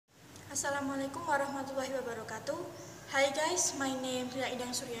Assalamualaikum warahmatullahi wabarakatuh. Hi guys, my name is Rina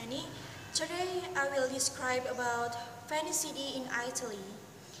Suryani. Today I will describe about Venice city in Italy.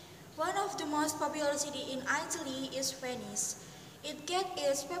 One of the most popular city in Italy is Venice. It gets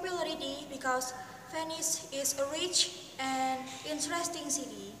its popularity because Venice is a rich and interesting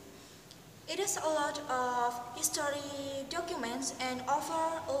city. It has a lot of history documents and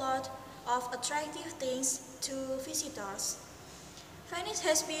offer a lot of attractive things to visitors. Venice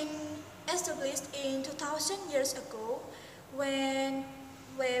has been established in 2000 years ago when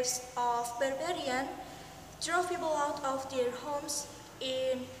waves of barbarians drove people out of their homes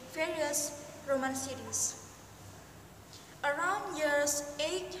in various Roman cities. Around years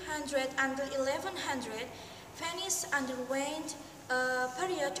 800 until 1100, Venice underwent a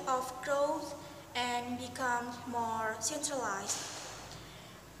period of growth and became more centralized.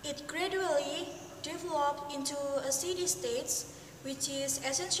 It gradually developed into a city-state, which is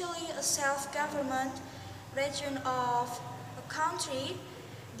essentially a self-government region of a country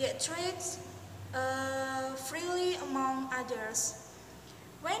that trades freely among others.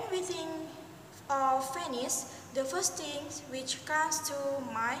 When we think of Venice, the first thing which comes to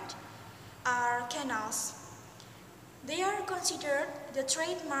mind are canals. They are considered the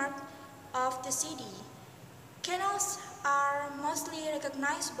trademark of the city. Canals are mostly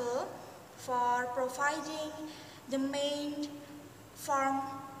recognizable for providing the main form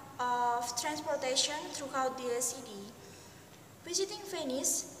of transportation throughout the city. Visiting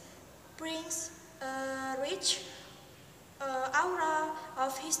Venice brings a rich aura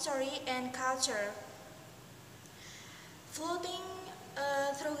of history and culture. Floating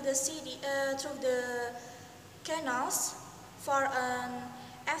through the canals for an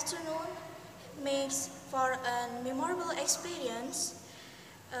afternoon makes for a memorable experience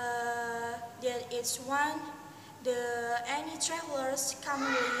that it's one any travelers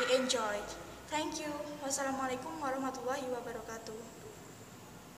commonly enjoyed. Thank you. Wassalamualaikum warahmatullahi wabarakatuh.